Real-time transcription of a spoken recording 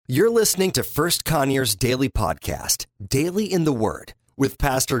You're listening to First Conyers Daily Podcast, Daily in the Word, with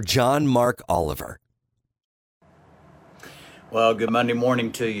Pastor John Mark Oliver. Well, good Monday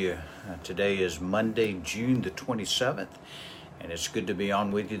morning to you. Today is Monday, June the 27th, and it's good to be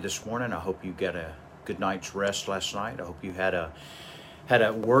on with you this morning. I hope you got a good night's rest last night. I hope you had a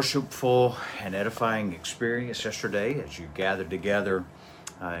worshipful and edifying experience yesterday as you gathered together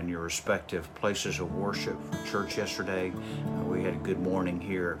in your respective places of worship for church yesterday. We had a good morning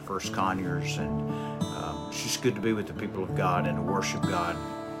here at First Conyers, and it's just good to be with the people of God and to worship God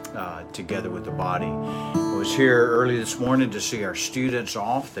together with the body. I was here early this morning to see our students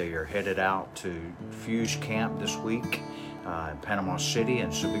off. They are headed out to Fuse Camp this week in Panama City,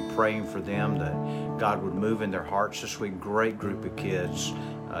 and so be praying for them that God would move in their hearts this week. Great group of kids.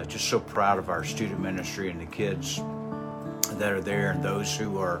 Just so proud of our student ministry and the kids that are there and those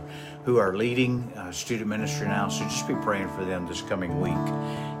who are leading student ministry now. So just be praying for them this coming week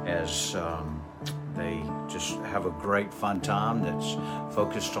as they just have a great fun time that's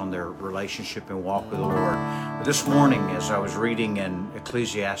focused on their relationship and walk with the Lord. But this morning, as I was reading in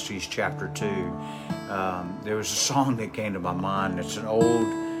Ecclesiastes chapter 2, there was a song that came to my mind. It's an old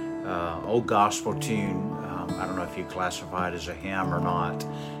gospel tune. I don't know if you classify it as a hymn or not,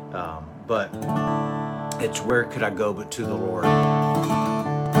 but it's "Where Could I Go But to the Lord."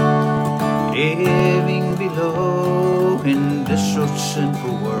 Living below in this so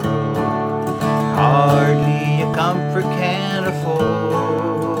sinful world, hardly a comfort can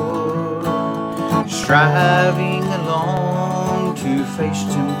afford. Striving alone to face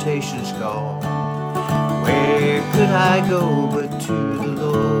temptation's call, where could I go but to the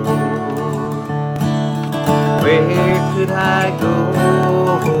Lord? Where could I go?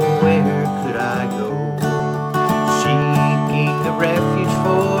 Where could I go? Seeking a refuge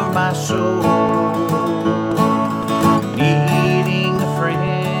for my soul, needing a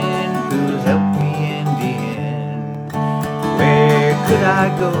friend who'll help me in the end. Where could I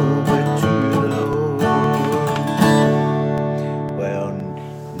go but to the Lord? Well,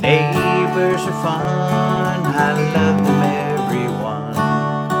 neighbors are fun, I love them everyone.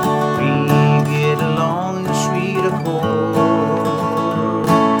 We get along in sweet accord,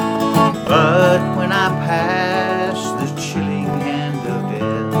 but when I pass the chilling hand of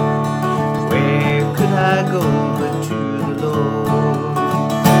death, where could I go but to the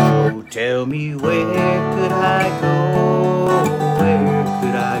Lord? Oh, tell me, where could I go? Where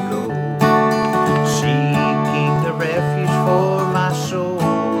could I go? Seeking a refuge for my soul,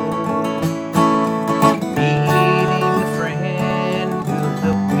 needing a friend who'll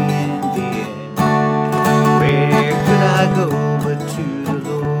help me in the end. Where could I go but to the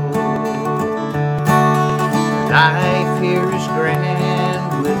Lord? Life here is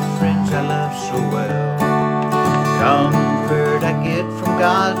grand with friends I love so well. Comfort I get from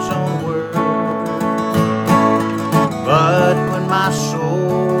God's own word. But when my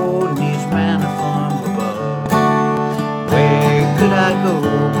soul needs manna from above, where could I go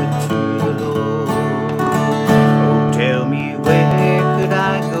but to the Lord? Oh, tell me, where could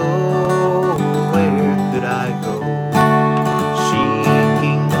I go? Where could I go?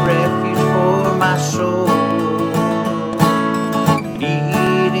 Seeking refuge for my soul,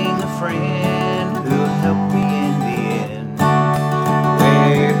 needing a friend who'll help me in the end.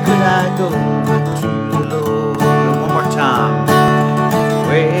 Where could I go but to the Lord? One more time.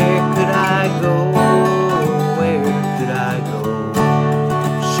 Where could I go? Where could I go?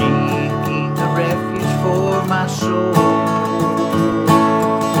 Seeking a refuge for my soul,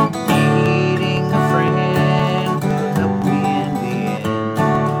 needing a friend who'll help me in the end.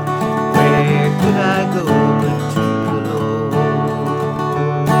 Where could I go but to the Lord?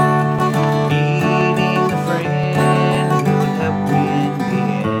 Needing a friend who'll help me in the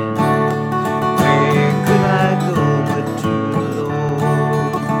end. Where could I go but to the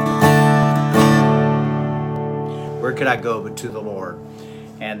Lord? Where could I go but to the Lord?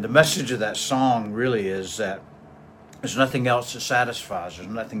 And the message of that song really is that there's nothing else that satisfies. There's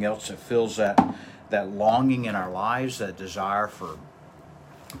nothing else that fills that longing in our lives, that desire for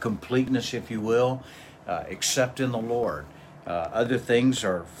completeness, if you will, except in the Lord. Other things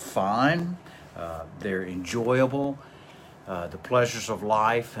are fine. They're enjoyable. The pleasures of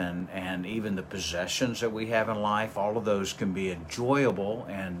life and even the possessions that we have in life, all of those can be enjoyable,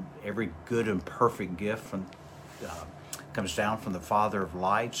 and every good and perfect gift comes down from the Father of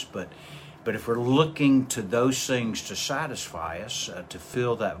lights. But if we're looking to those things to satisfy us, to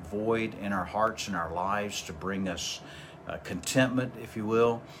fill that void in our hearts and our lives, to bring us contentment, if you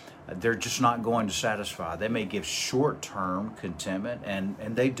will, they're just not going to satisfy. They may give short-term contentment,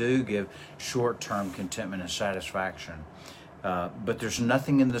 and they do give short-term contentment and satisfaction. But there's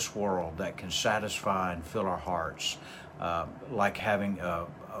nothing in this world that can satisfy and fill our hearts like having a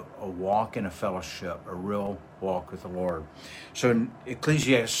walk in a fellowship, a real walk with the Lord. So in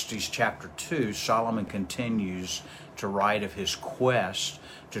Ecclesiastes chapter 2, Solomon continues to write of his quest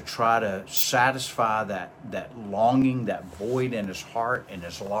to try to satisfy that longing, that void in his heart, in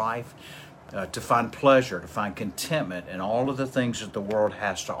his life, to find pleasure, to find contentment in all of the things that the world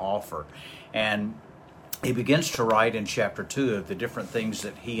has to offer. And he begins to write in chapter 2 of the different things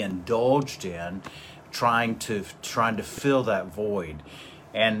that he indulged in, trying to fill that void.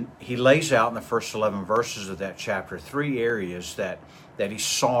 And he lays out in the first 11 verses of that chapter 3 areas that he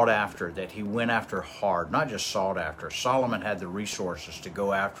sought after, that he went after hard. Not just sought after. Solomon had the resources to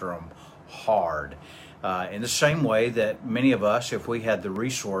go after them hard. In the same way that many of us, if we had the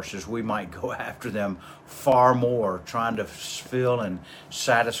resources, we might go after them far more, trying to fill and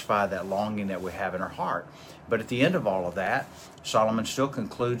satisfy that longing that we have in our heart. But at the end of all of that, Solomon still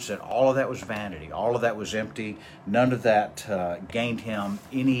concludes that all of that was vanity, all of that was empty, none of that gained him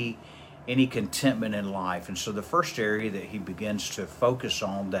any contentment in life. And so the first area that he begins to focus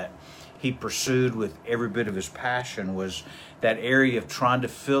on, that he pursued with every bit of his passion, was that area of trying to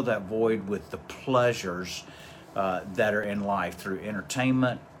fill that void with the pleasures that are in life, through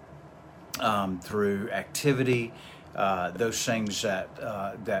entertainment, through activity, those things that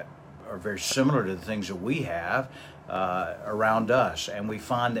are very similar to the things that we have around us. And we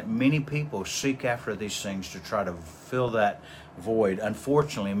find that many people seek after these things to try to fill that void.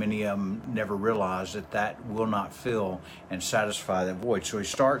 Unfortunately, many of them never realize that will not fill and satisfy that void. So he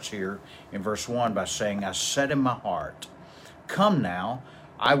starts here in verse 1 by saying, I said in my heart, come now,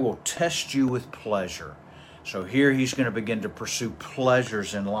 I will test you with pleasure. So here he's going to begin to pursue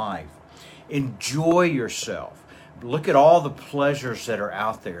pleasures in life. Enjoy yourself. Look at all the pleasures that are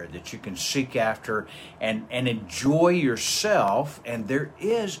out there that you can seek after and enjoy yourself. And there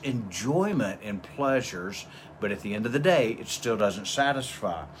is enjoyment in pleasures, but at the end of the day, it still doesn't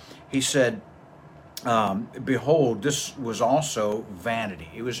satisfy. He said, behold, this was also vanity.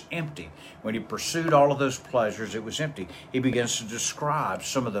 It was empty. When he pursued all of those pleasures, it was empty. He begins to describe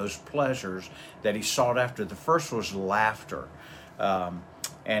some of those pleasures that he sought after. The first was laughter.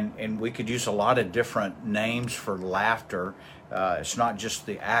 And we could use a lot of different names for laughter. It's not just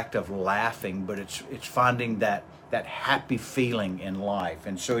the act of laughing, but it's finding that happy feeling in life.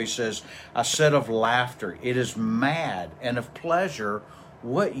 And so he says, I said of laughter, it is mad, and of pleasure,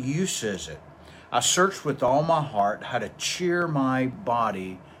 what use is it? I searched with all my heart how to cheer my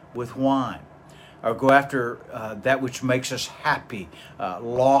body with wine. Or go after that which makes us happy,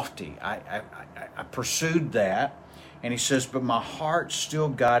 lofty. I pursued that. And he says, but my heart still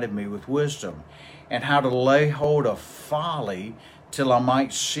guided me with wisdom, and how to lay hold of folly, till I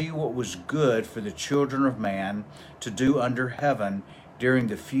might see what was good for the children of man to do under heaven during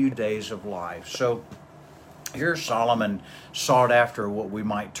the few days of life. So here Solomon sought after what we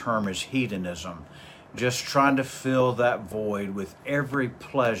might term as hedonism, just trying to fill that void with every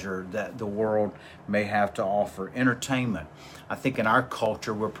pleasure that the world may have to offer. Entertainment. I think in our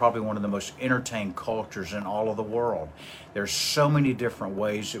culture, we're probably one of the most entertained cultures in all of the world. There's so many different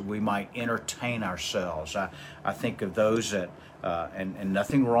ways that we might entertain ourselves. I think of those that, and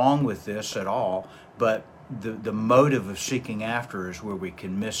nothing wrong with this at all, but the motive of seeking after is where we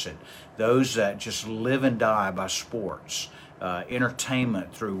can miss it. Those that just live and die by sports,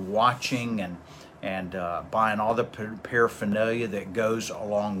 entertainment through watching and buying all the paraphernalia that goes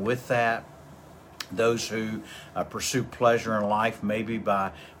along with that. Those who pursue pleasure in life, maybe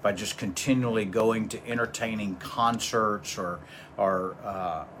by just continually going to entertaining concerts or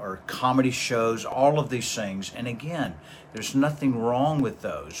comedy shows, all of these things. And again, there's nothing wrong with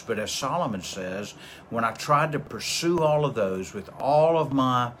those. But as Solomon says, when I tried to pursue all of those with all of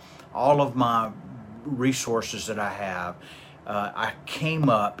my resources that I have, I came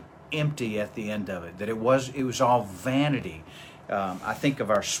up empty at the end of it. That it was all vanity. I think of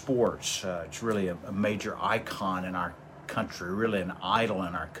our sports. It's really a major icon in our country, really an idol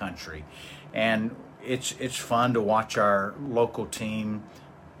in our country. And it's fun to watch our local team,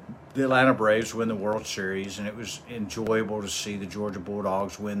 the Atlanta Braves, win the World Series, and it was enjoyable to see the Georgia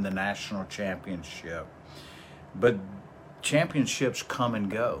Bulldogs win the national championship. But championships come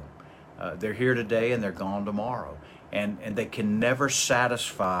and go. They're here today and they're gone tomorrow. And they can never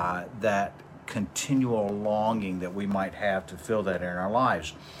satisfy that continual longing that we might have to fill that in our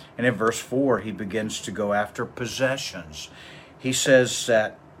lives. And in verse 4, he begins to go after possessions. He says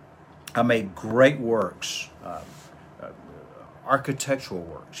that I made great works, architectural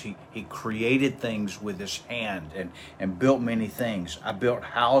works. He created things with his hand and built many things. I built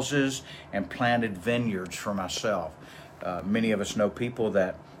houses and planted vineyards for myself. Many of us know people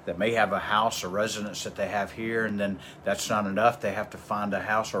that may have a house or residence that they have here, and then that's not enough. They have to find a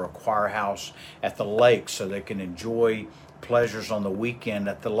house or acquire a house at the lake so they can enjoy pleasures on the weekend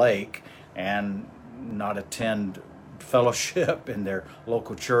at the lake and not attend fellowship in their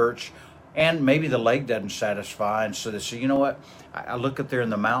local church. And maybe the lake doesn't satisfy, and so they say, you know what, I look up there in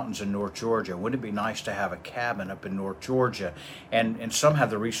the mountains in North Georgia. Wouldn't it be nice to have a cabin up in North Georgia? And some have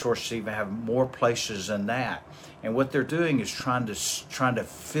the resources to even have more places than that. And what they're doing is trying to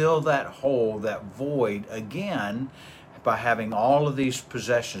fill that hole, that void again, by having all of these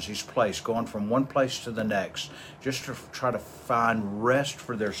possessions, these places, going from one place to the next, just to try to find rest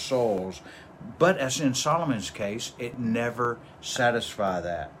for their souls. But as in Solomon's case, it never satisfies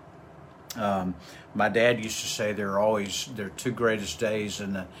that. My dad used to say there are two greatest days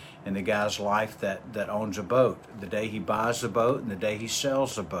in the guy's life that owns a boat: the day he buys the boat and the day he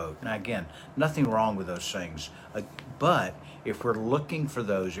sells the boat. Now again, nothing wrong with those things, but if we're looking for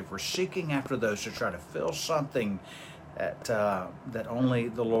those, if we're seeking after those to try to fill something that only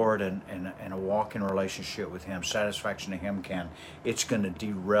the Lord and a walk in relationship with Him, satisfaction to Him can, it's going to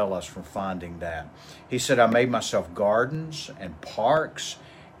derail us from finding that. He said, I made myself gardens and parks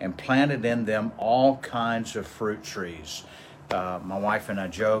and planted in them all kinds of fruit trees. My wife and I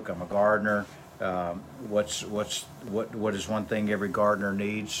joke, I'm a gardener. What is one thing every gardener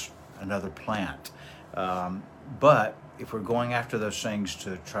needs? Another plant. But if we're going after those things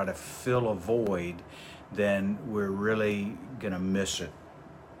to try to fill a void, then we're really going to miss it.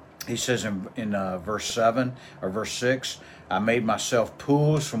 He says in verse 7 or verse 6, I made myself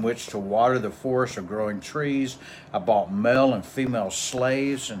pools from which to water the forest of growing trees. I bought male and female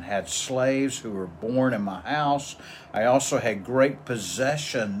slaves and had slaves who were born in my house. I also had great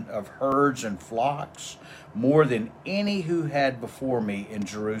possession of herds and flocks, more than any who had before me in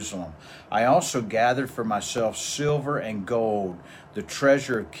Jerusalem. I also gathered for myself silver and gold, the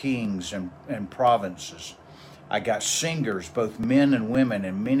treasure of kings and provinces. I got singers, both men and women,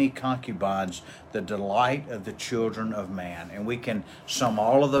 and many concubines, the delight of the children of man. And we can sum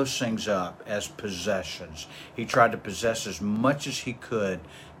all of those things up as possessions. He tried to possess as much as he could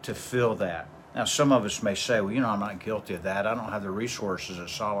to fill that. Now, some of us may say, well, I'm not guilty of that. I don't have the resources that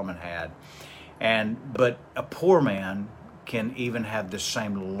Solomon had. But a poor man can even have the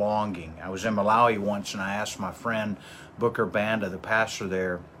same longing. I was in Malawi once, and I asked my friend Booker Banda, the pastor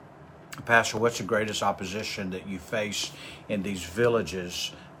there, Pastor, what's the greatest opposition that you face in these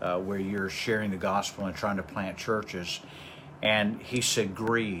villages where you're sharing the gospel and trying to plant churches? And he said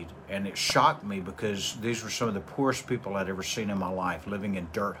greed. And it shocked me because these were some of the poorest people I'd ever seen in my life, living in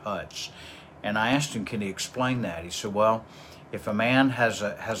dirt huts. And I asked him, can he explain that? He said, well, if a man has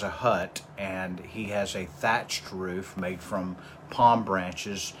a hut and he has a thatched roof made from palm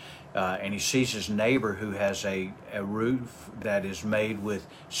branches, and he sees his neighbor who has a roof that is made with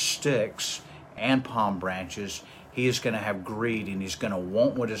sticks and palm branches, he is going to have greed, and he's going to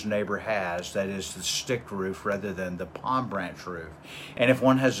want what his neighbor has, that is the stick roof rather than the palm branch roof. And if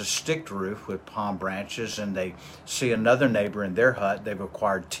one has a stick roof with palm branches and they see another neighbor in their hut, they've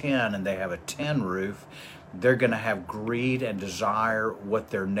acquired tin and they have a tin roof, they're going to have greed and desire what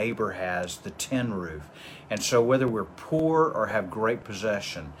their neighbor has, the tin roof. And so whether we're poor or have great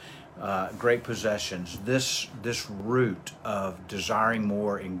possessions, this root of desiring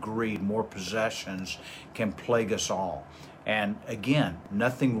more and greed, more possessions, can plague us all. And again,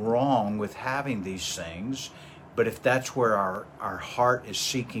 nothing wrong with having these things, but if that's where our heart is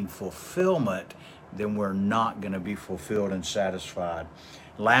seeking fulfillment, then we're not going to be fulfilled and satisfied.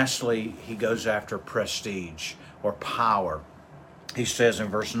 Lastly, he goes after prestige or power. He says in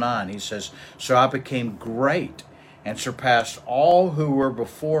verse 9, he says, so I became great and surpassed all who were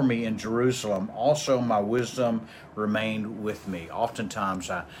before me in Jerusalem. Also my wisdom remained with me. Oftentimes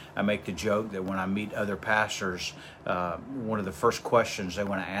I make the joke that when I meet other pastors, one of the first questions they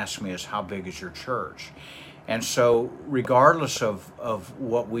want to ask me is, how big is your church? And so regardless of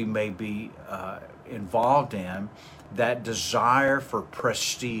what we may be involved in, that desire for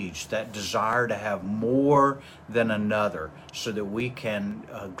prestige, that desire to have more than another so that we can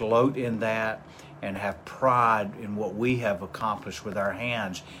gloat in that and have pride in what we have accomplished with our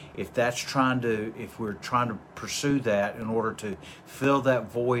hands. If we're trying to pursue that in order to fill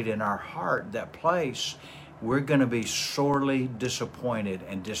that void in our heart, that place, we're going to be sorely disappointed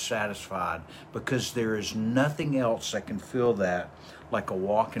and dissatisfied, because there is nothing else that can fill that like a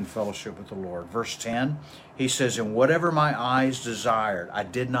walk in fellowship with the Lord. Verse 10, he says, and whatever my eyes desired, I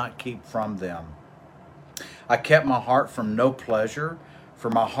did not keep from them. I kept my heart from no pleasure, for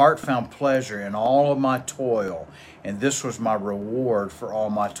my heart found pleasure in all of my toil, and this was my reward for all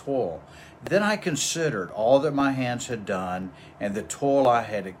my toil. Then I considered all that my hands had done, and the toil I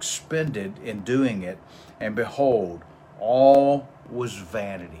had expended in doing it, and behold, all was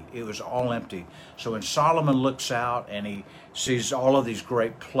vanity. It was all empty. So when Solomon looks out and he sees all of these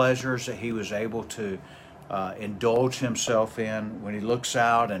great pleasures that he was able to indulge himself in, when he looks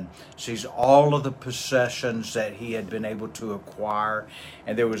out and sees all of the possessions that he had been able to acquire,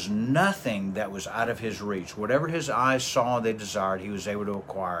 and there was nothing that was out of his reach. Whatever his eyes saw and they desired, he was able to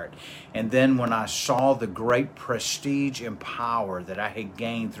acquire it. And then when I saw the great prestige and power that I had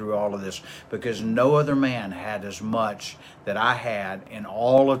gained through all of this, because no other man had as much that I had in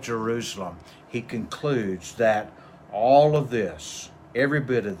all of Jerusalem, he concludes that all of this, every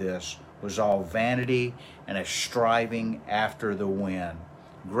bit of this, was all vanity and a striving after the wind.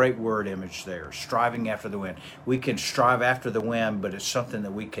 Great word image there, striving after the wind. We can strive after the wind, but it's something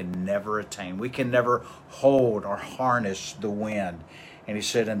that we can never attain. We can never hold or harness the wind. And he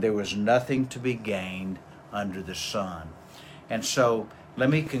said, and there was nothing to be gained under the sun. And so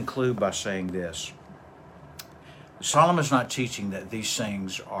let me conclude by saying this. Solomon's not teaching that these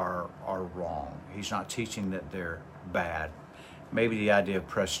things are wrong. He's not teaching that they're bad. Maybe the idea of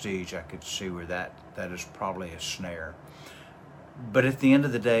prestige, I could see where that is probably a snare. But at the end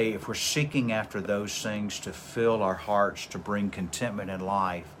of the day, if we're seeking after those things to fill our hearts, to bring contentment in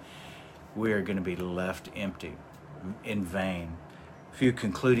life, we are going to be left empty, in vain. A few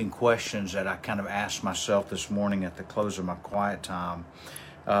concluding questions that I kind of asked myself this morning at the close of my quiet time.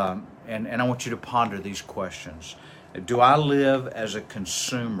 And I want you to ponder these questions. Do I live as a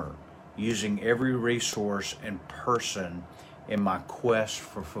consumer, using every resource and person in my quest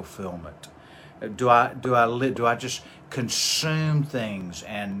for fulfillment? Do I just consume things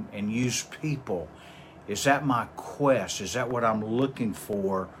and use people? Is that my quest? Is that what I'm looking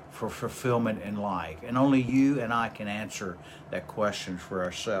for fulfillment in life? And only you and I can answer that question for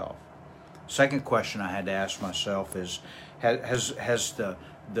ourselves. Second question I had to ask myself is, has the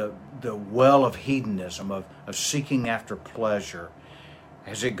well of hedonism, of seeking after pleasure,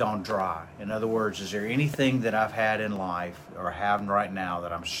 has it gone dry? In other words, is there anything that I've had in life or have right now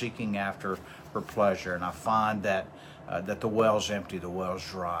that I'm seeking after for pleasure, and I find that the well's empty, the well's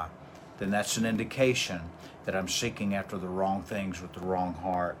dry? Then that's an indication that I'm seeking after the wrong things with the wrong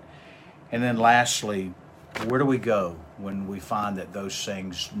heart. And then lastly, where do we go when we find that those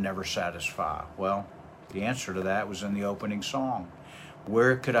things never satisfy? Well, the answer to that was in the opening song.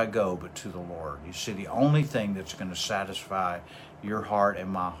 Where could I go but to the Lord? You see, the only thing that's going to satisfy your heart and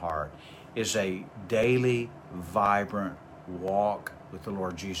my heart is a daily, vibrant walk with the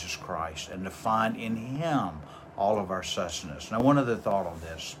Lord Jesus Christ, and to find in Him all of our sustenance. Now, one other thought on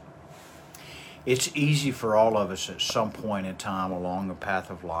this. It's easy for all of us at some point in time along the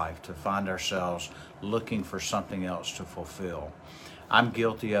path of life to find ourselves looking for something else to fulfill. I'm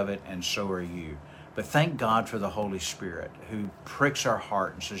guilty of it, and so are you. But thank God for the Holy Spirit who pricks our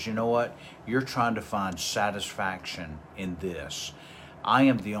heart and says, you know what? You're trying to find satisfaction in this. I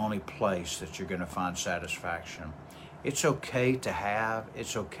am the only place that you're going to find satisfaction. It's okay to have.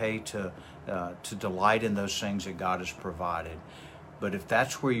 It's okay to delight in those things that God has provided. But if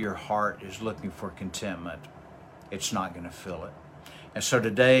that's where your heart is looking for contentment, it's not going to fill it. And so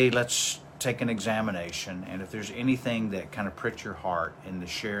today, let's take an examination, and if there's anything that kind of pricks your heart in the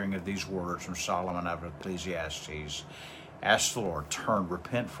sharing of these words from Solomon out of Ecclesiastes, ask the Lord,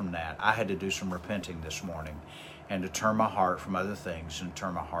 repent from that. I had to do some repenting this morning, and to turn my heart from other things and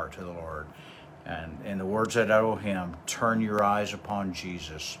turn my heart to the Lord. And in the words that I owe Him, turn your eyes upon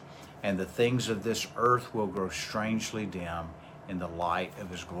Jesus, and the things of this earth will grow strangely dim in the light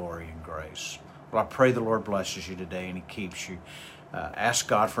of His glory and grace. Well, I pray the Lord blesses you today and He keeps you. Ask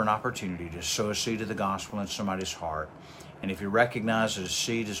God for an opportunity to sow a seed of the gospel in somebody's heart. And if you recognize that a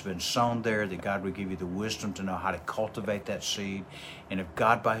seed has been sown there, that God would give you the wisdom to know how to cultivate that seed. And if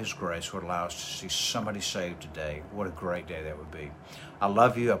God, by His grace, would allow us to see somebody saved today, what a great day that would be. I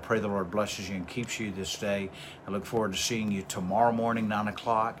love you. I pray the Lord blesses you and keeps you this day. I look forward to seeing you tomorrow morning, 9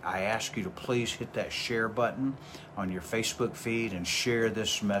 o'clock. I ask you to please hit that share button on your Facebook feed and share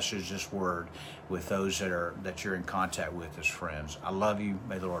this message, this word, with those that you're in contact with as friends. I love you.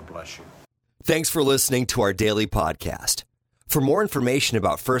 May the Lord bless you. Thanks for listening to our daily podcast. For more information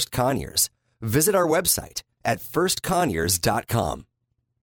about First Conyers, visit our website at firstconyers.com.